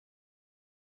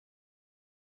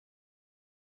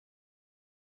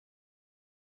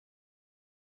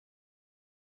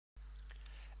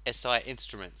SI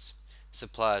Instruments,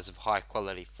 suppliers of high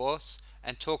quality force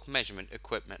and torque measurement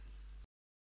equipment.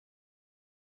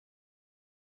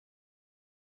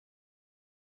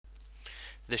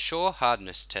 The Shaw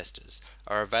hardness testers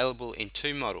are available in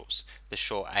two models, the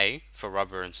Shaw A for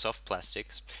rubber and soft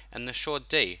plastics and the Shaw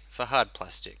D for hard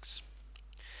plastics.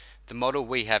 The model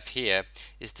we have here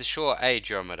is the Shaw A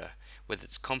geometer. With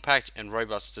its compact and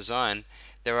robust design,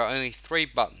 there are only three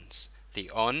buttons, the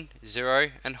on,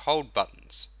 zero and hold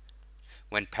buttons.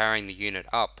 When powering the unit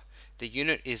up, the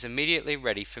unit is immediately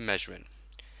ready for measurement.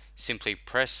 Simply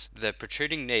press the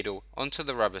protruding needle onto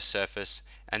the rubber surface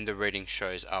and the reading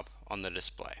shows up on the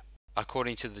display.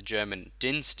 According to the German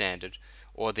DIN standard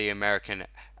or the American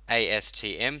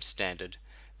ASTM standard,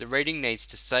 the reading needs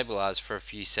to stabilize for a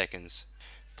few seconds.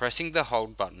 Pressing the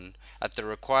hold button at the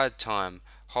required time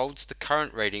holds the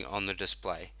current reading on the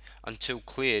display until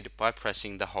cleared by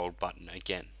pressing the hold button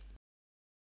again.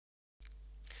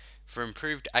 For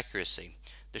improved accuracy,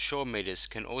 the Shaw meters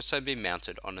can also be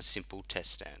mounted on a simple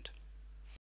test stand.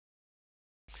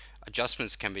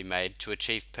 Adjustments can be made to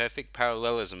achieve perfect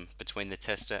parallelism between the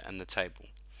tester and the table.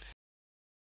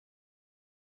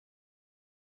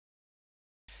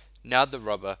 Now the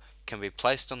rubber can be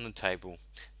placed on the table,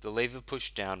 the lever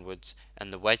pushed downwards,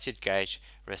 and the weighted gauge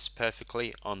rests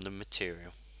perfectly on the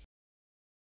material.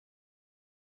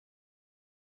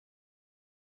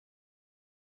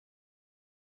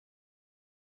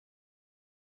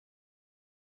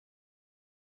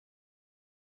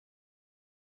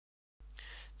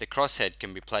 The crosshead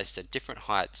can be placed at different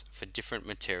heights for different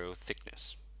material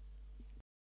thickness.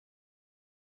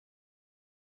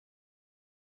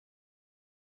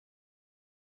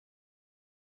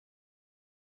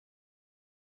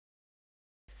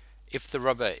 If the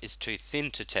rubber is too thin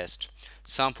to test,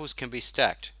 samples can be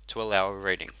stacked to allow a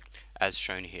reading, as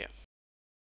shown here.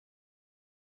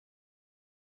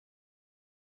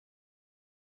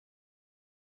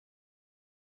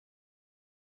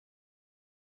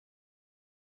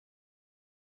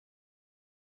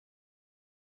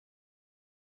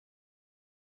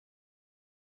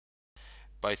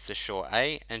 Both the Shaw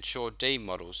A and Shaw D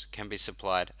models can be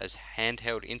supplied as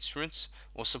handheld instruments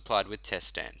or supplied with test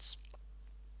stands.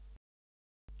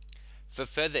 For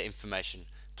further information,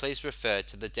 please refer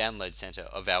to the download center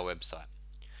of our website.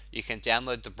 You can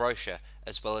download the brochure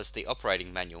as well as the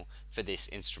operating manual for this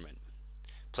instrument.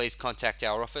 Please contact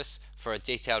our office for a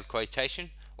detailed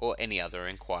quotation or any other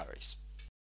inquiries.